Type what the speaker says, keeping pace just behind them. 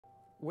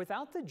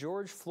Without the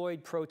George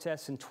Floyd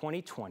protests in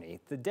 2020,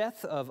 the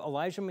death of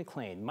Elijah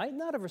McClain might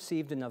not have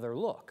received another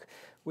look,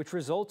 which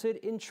resulted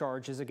in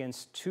charges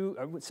against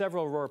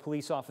several Aurora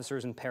police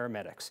officers and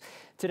paramedics.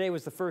 Today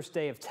was the first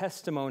day of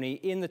testimony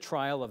in the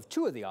trial of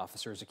two of the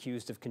officers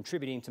accused of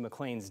contributing to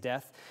McClain's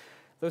death.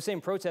 Those same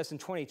protests in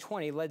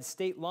 2020 led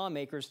state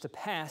lawmakers to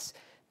pass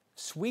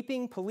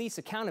sweeping police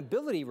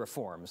accountability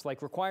reforms,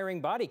 like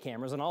requiring body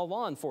cameras on all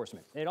law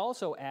enforcement. It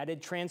also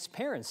added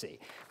transparency,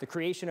 the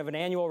creation of an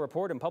annual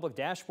report and public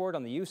dashboard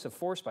on the use of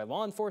force by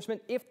law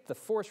enforcement if the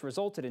force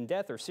resulted in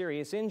death or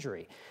serious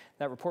injury.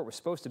 That report was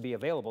supposed to be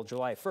available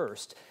July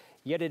 1st,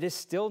 yet it is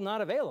still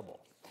not available.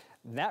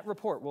 That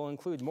report will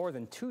include more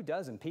than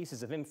 24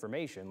 pieces of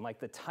information, like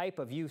the type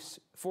of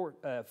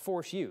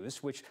force used,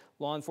 which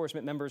law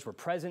enforcement members were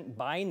present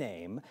by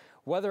name,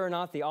 whether or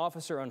not the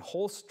officer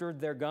unholstered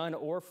their gun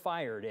or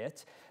fired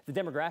it, the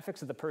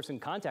demographics of the person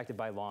contacted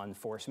by law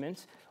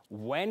enforcement,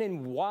 when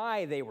and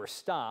why they were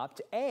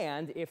stopped,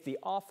 and if the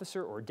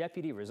officer or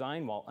deputy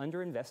resigned while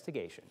under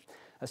investigation.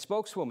 A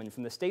spokeswoman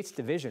from the state's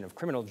Division of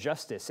Criminal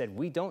Justice said,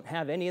 "We don't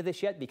have any of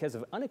this yet because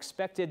of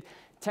unexpected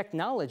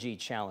technology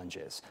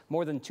challenges.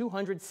 More than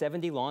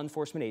 270 law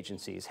enforcement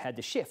agencies had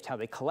to shift how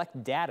they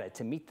collect data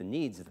to meet the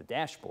needs of the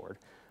dashboard."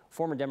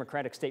 Former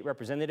Democratic State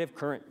Representative,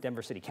 current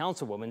Denver City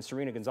Councilwoman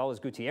Serena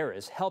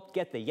Gonzalez-Gutierrez helped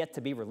get the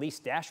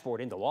yet-to-be-released dashboard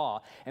into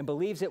law and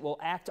believes it will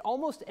act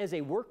almost as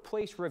a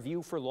workplace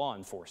review for law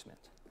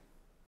enforcement.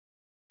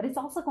 But it's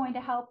also going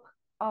to help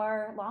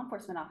our law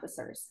enforcement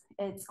officers.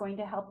 It's going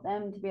to help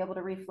them to be able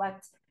to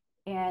reflect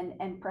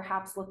and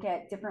perhaps look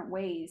at different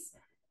ways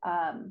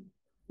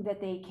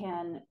that they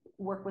can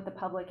work with the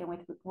public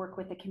and work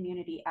with the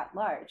community at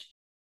large.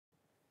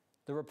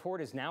 The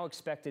report is now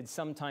expected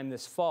sometime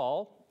this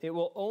fall. It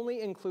will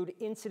only include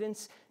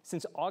incidents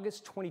since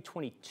August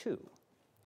 2022.